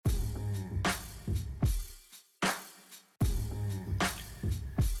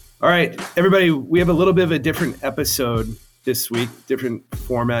All right, everybody, we have a little bit of a different episode this week, different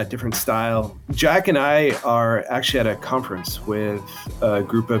format, different style. Jack and I are actually at a conference with a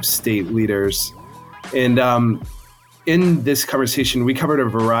group of state leaders. And in this conversation, we covered a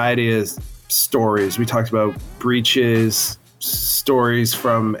variety of stories. We talked about breaches, stories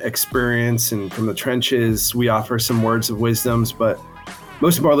from experience and from the trenches. We offer some words of wisdoms, but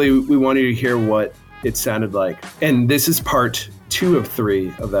most importantly, we wanted you to hear what it sounded like. And this is part 2 of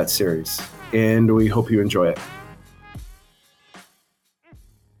 3 of that series, and we hope you enjoy it.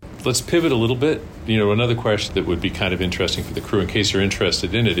 Let's pivot a little bit. Another question that would be kind of interesting for the crew, in case you're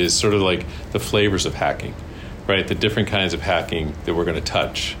interested in it, is sort of like the flavors of hacking, right? The different kinds of hacking that we're going to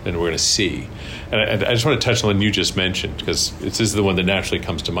touch and we're going to see. And I just want to touch on the one you just mentioned, because this is the one that naturally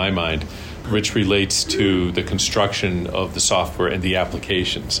comes to my mind, which relates to the construction of the software and the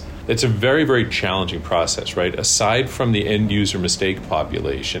applications. It's a very, very challenging process, right? Aside from the end user mistake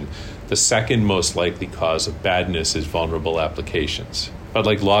population, the second most likely cause of badness is vulnerable applications. But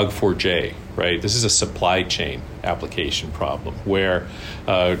like Log4j, right? This is a supply chain application problem where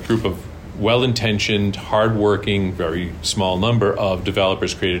a group of well-intentioned, hardworking, very small number of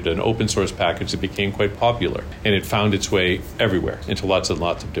developers created an open source package that became quite popular. And it found its way everywhere into lots and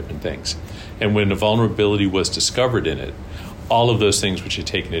lots of different things. And when a vulnerability was discovered in it, all of those things which had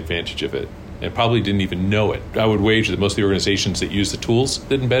taken advantage of it and probably didn't even know it. I would wager that most of the organizations that used the tools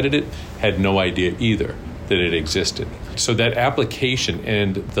that embedded it had no idea either that it existed. So that application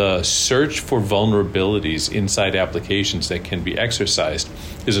and the search for vulnerabilities inside applications that can be exercised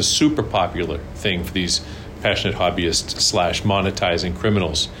is a super popular thing for these passionate hobbyists / monetizing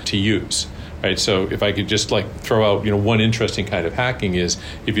criminals to use. Right, so if I could just throw out, one interesting kind of hacking is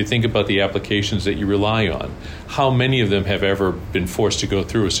if you think about the applications that you rely on, how many of them have ever been forced to go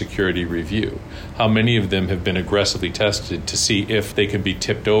through a security review? How many of them have been aggressively tested to see if they can be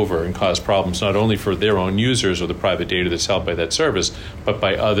tipped over and cause problems not only for their own users or the private data that's held by that service, but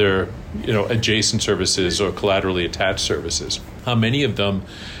by other, adjacent services or collaterally attached services? How many of them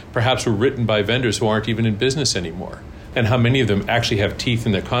perhaps were written by vendors who aren't even in business anymore? And how many of them actually have teeth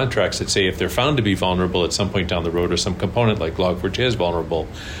in their contracts that say if they're found to be vulnerable at some point down the road or some component like Log4j is vulnerable,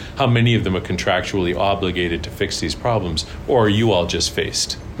 how many of them are contractually obligated to fix these problems? Or are you all just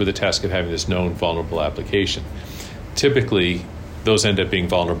faced with the task of having this known vulnerable application? Typically, those end up being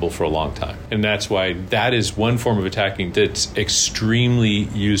vulnerable for a long time. And that's why that is one form of attacking that's extremely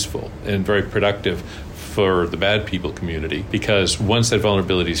useful and very productive for the bad people community, because once that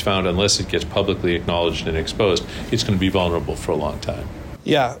vulnerability is found, unless it gets publicly acknowledged and exposed, it's going to be vulnerable for a long time.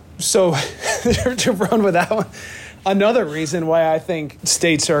 Yeah, so to run with that one, another reason why I think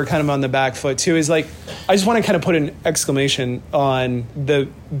states are kind of on the back foot too is I just want to kind of put an exclamation on the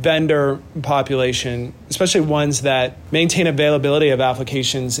vendor population, especially ones that maintain availability of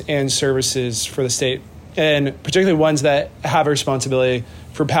applications and services for the state, and particularly ones that have a responsibility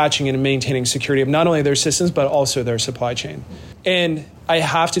for patching and maintaining security of not only their systems, but also their supply chain. And I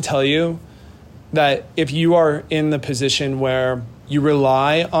have to tell you that if you are in the position where you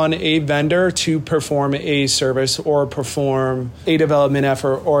rely on a vendor to perform a service or perform a development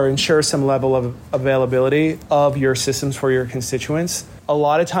effort or ensure some level of availability of your systems for your constituents, a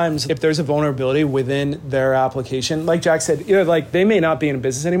lot of times if there's a vulnerability within their application, like Jack said, they may not be in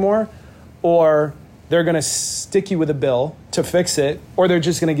business anymore, or they're going to stick you with a bill to fix it, or they're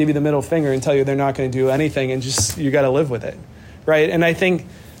just going to give you the middle finger and tell you they're not going to do anything, and just you got to live with it, right? And I think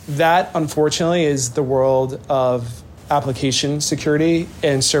that, unfortunately, is the world of application security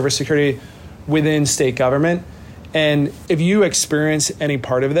and service security within state government. And if you experience any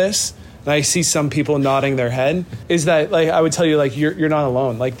part of this, and I see some people nodding their head, is that I would tell you you're not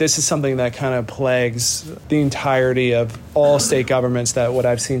alone. This is something that kind of plagues the entirety of all state governments, that what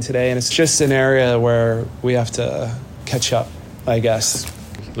I've seen today, and it's just an area where we have to catch up, I guess.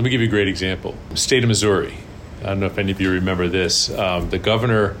 Let me give you a great example. State of Missouri. I don't know if any of you remember this. The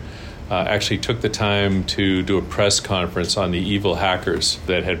governor actually took the time to do a press conference on the evil hackers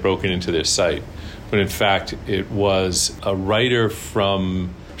that had broken into their site, when in fact it was a writer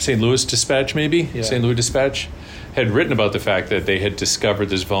from St. Louis Dispatch, maybe? Yeah. St. Louis Dispatch had written about the fact that they had discovered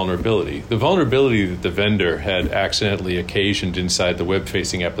this vulnerability. The vulnerability that the vendor had accidentally occasioned inside the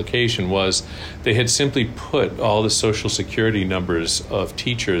web-facing application was they had simply put all the social security numbers of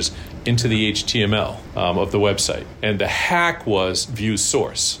teachers into the HTML of the website. And the hack was view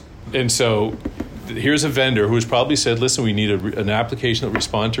source. And so here's a vendor who's probably said, listen, we need an application that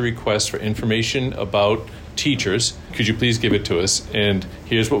responds to requests for information about teachers, could you please give it to us? And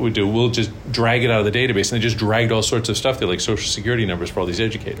here's what we do. We'll just drag it out of the database. And they just dragged all sorts of stuff there, like social security numbers for all these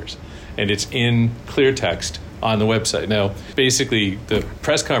educators. And it's in clear text on the website. Now, basically, the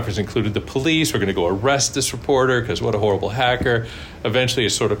press conference included the police. We're going to go arrest this reporter because what a horrible hacker. Eventually, it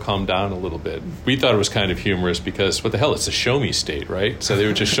sort of calmed down a little bit. We thought it was kind of humorous because, what the hell, it's a show me state, right? So they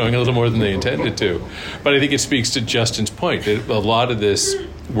were just showing a little more than they intended to. But I think it speaks to Justin's point that a lot of this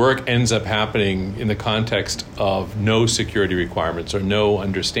work ends up happening in the context of no security requirements or no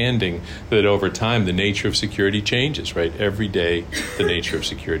understanding that over time the nature of security changes, right? Every day the nature of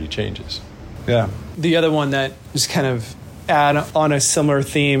security changes. Yeah. The other one that just kind of add on a similar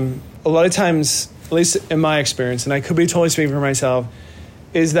theme, a lot of times, at least in my experience, and I could be totally speaking for myself,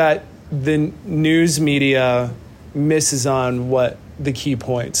 is that the news media misses on what the key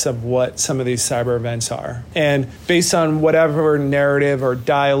points of what some of these cyber events are. And based on whatever narrative or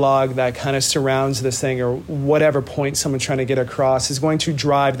dialogue that kind of surrounds this thing or whatever point someone's trying to get across is going to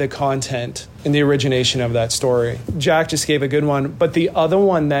drive the content in the origination of that story. Jack just gave a good one, but the other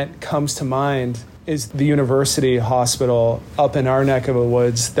one that comes to mind is the university hospital up in our neck of the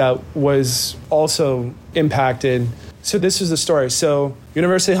woods that was also impacted. So this was the story. So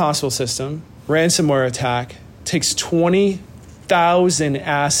university hospital system, ransomware attack, takes 20,000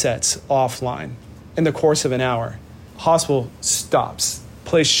 assets offline in the course of an hour. Hospital stops.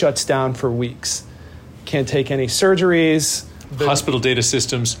 Place shuts down for weeks. Can't take any surgeries. Hospital data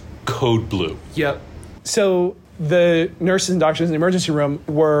systems, code blue. Yep. So the nurses and doctors in the emergency room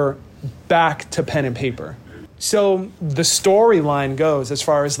were back to pen and paper. So the storyline goes, as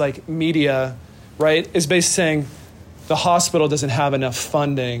far as like media, right, is basically saying the hospital doesn't have enough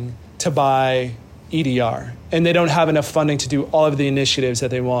funding to buy EDR, and they don't have enough funding to do all of the initiatives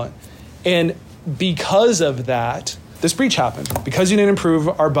that they want. And because of that, this breach happened. Because you didn't improve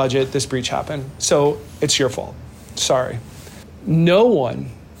our budget, this breach happened. So it's your fault. Sorry. No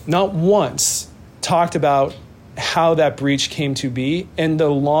one, not once, talked about how that breach came to be and the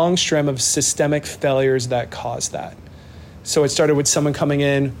long string of systemic failures that caused that. So it started with someone coming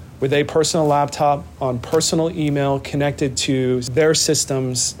in with a personal laptop on personal email connected to their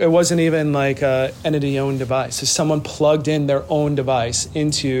systems. It wasn't even like an entity-owned device. So someone plugged in their own device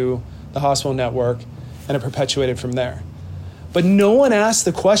into the hospital network and it perpetuated from there. But no one asked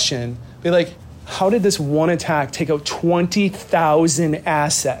the question, be like, how did this one attack take out 20,000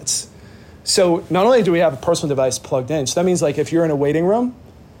 assets? So not only do we have a personal device plugged in, so that means like if you're in a waiting room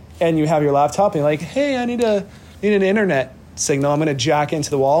and you have your laptop and you're like, hey, I need an internet signal, I'm going to jack into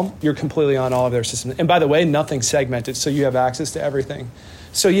the wall, you're completely on all of their systems. And by the way, nothing's segmented, so you have access to everything.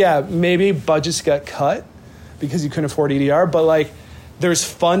 So yeah, maybe budgets got cut because you couldn't afford EDR, but like there's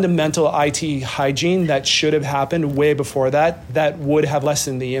fundamental IT hygiene that should have happened way before that would have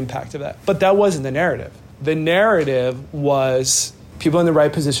lessened the impact of that. But that wasn't the narrative. The narrative was people in the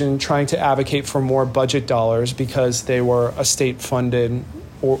right position trying to advocate for more budget dollars because they were a state-funded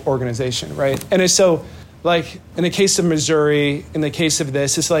organization, right? And it's so, like, in the case of Missouri, in the case of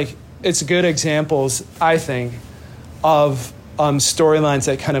this, it's like, it's good examples, I think, of storylines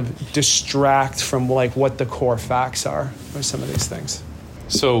that kind of distract from, like, what the core facts are of some of these things.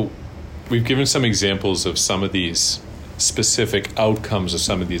 So we've given some examples of some of these specific outcomes of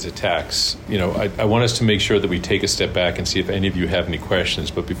some of these attacks. You know, I want us to make sure that we take a step back and see if any of you have any questions.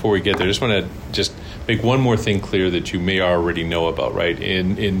 But before we get there, I just want to just make one more thing clear that you may already know about, right?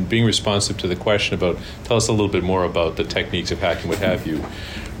 In being responsive to the question about, tell us a little bit more about the techniques of hacking, what have you.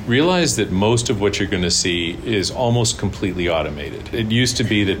 Realize that most of what you're going to see is almost completely automated. It used to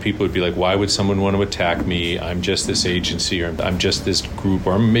be that people would be like, why would someone want to attack me? I'm just this agency, or I'm just this group,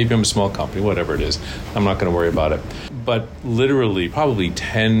 or maybe I'm a small company, whatever it is. I'm not going to worry about it. But literally, probably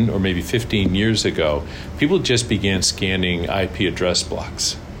 10 or maybe 15 years ago, people just began scanning IP address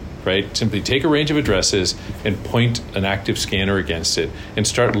blocks. Right? Simply take a range of addresses and point an active scanner against it and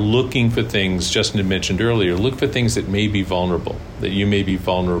start looking for things Justin had mentioned earlier. Look for things that may be vulnerable, that you may be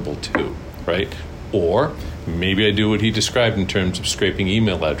vulnerable to, right? Or maybe I do what he described in terms of scraping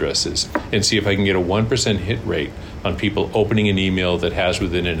email addresses and see if I can get a 1% hit rate on people opening an email that has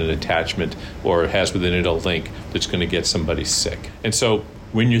within it an attachment or has within it a link that's going to get somebody sick. And so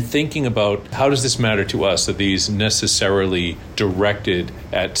when you're thinking about how does this matter to us, are these necessarily directed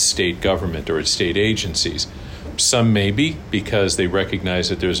at state government or at state agencies? Some may be because they recognize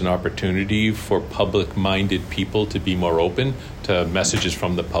that there's an opportunity for public-minded people to be more open to messages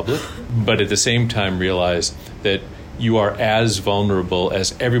from the public, but at the same time realize that you are as vulnerable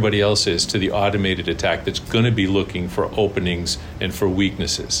as everybody else is to the automated attack that's going to be looking for openings and for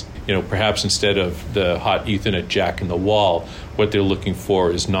weaknesses. Perhaps instead of the hot Ethernet jack in the wall, what they're looking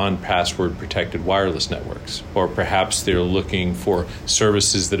for is non-password protected wireless networks. Or perhaps they're looking for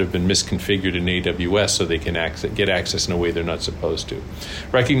services that have been misconfigured in AWS so they can get access in a way they're not supposed to.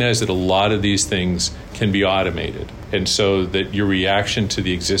 Recognize that a lot of these things can be automated. And so that your reaction to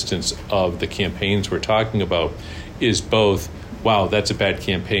the existence of the campaigns we're talking about is both, wow, that's a bad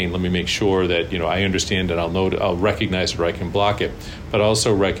campaign. Let me make sure that I understand it. I'll recognize it, or I can block it. But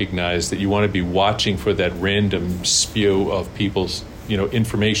also recognize that you want to be watching for that random spew of people's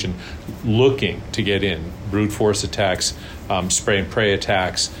information looking to get in. Brute force attacks, spray and pray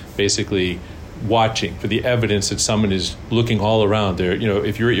attacks. Basically, watching for the evidence that someone is looking all around there.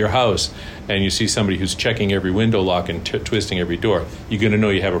 If you're at your house and you see somebody who's checking every window lock and twisting every door, you're going to know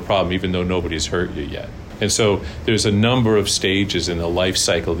you have a problem, even though nobody's hurt you yet. And so there's a number of stages in the life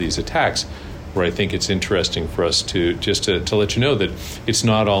cycle of these attacks where I think it's interesting for us to let you know that it's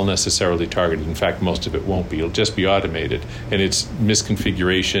not all necessarily targeted. In fact, most of it won't be. It'll just be automated. And it's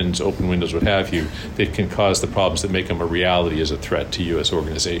misconfigurations, open windows, what have you, that can cause the problems that make them a reality as a threat to you as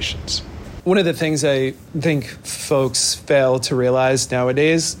organizations. One of the things I think folks fail to realize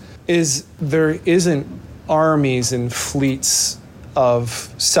nowadays is there isn't armies and fleets of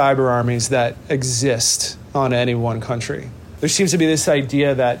cyber armies that exist on any one country. There seems to be this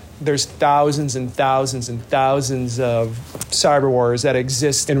idea that there's thousands and thousands and thousands of cyber wars that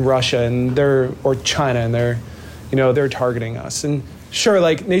exist in Russia or China, and they're targeting us. And sure,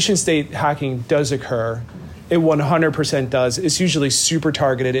 nation state hacking does occur. It 100% does. It's usually super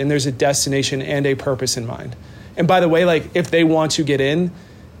targeted, and there's a destination and a purpose in mind. And by the way, if they want to get in,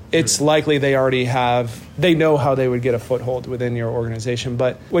 it's likely they know how they would get a foothold within your organization.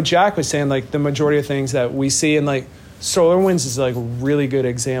 But what Jack was saying, the majority of things that we see, and SolarWinds is a really good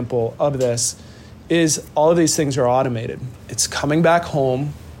example of this, is all of these things are automated. It's coming back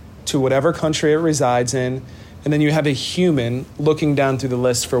home to whatever country it resides in, and then you have a human looking down through the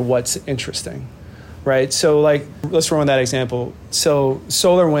list for what's interesting, right? So let's run with that example. So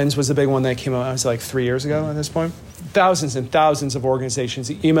SolarWinds was a big one that came out, it was 3 years ago at this point. Thousands and thousands of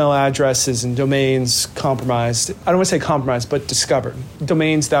organizations, email addresses and domains compromised. I don't want to say compromised, but discovered.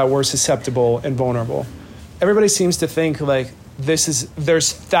 Domains that were susceptible and vulnerable. Everybody seems to think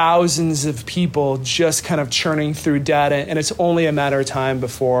there's thousands of people just kind of churning through data, and it's only a matter of time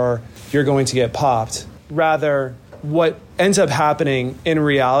before you're going to get popped. Rather, what ends up happening in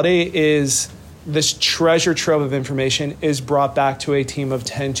reality is this treasure trove of information is brought back to a team of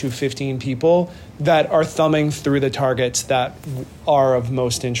 10 to 15 people that are thumbing through the targets that are of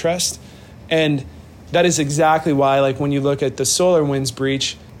most interest. And that is exactly why, when you look at the SolarWinds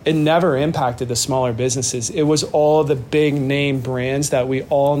breach, it never impacted the smaller businesses. It was all the big name brands that we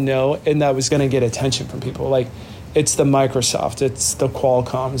all know and that was going to get attention from people. It's the Microsoft, it's the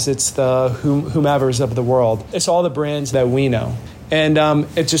Qualcomms, it's the whomevers of the world. It's all the brands that we know. And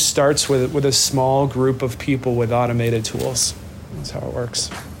it just starts with a small group of people with automated tools. That's how it works.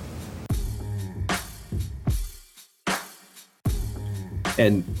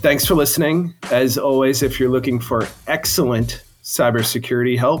 And thanks for listening. As always, if you're looking for excellent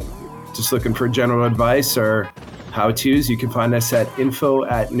cybersecurity help, just looking for general advice or how-tos, you can find us at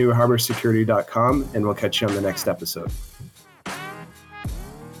info@newharborsecurity.com, and we'll catch you on the next episode.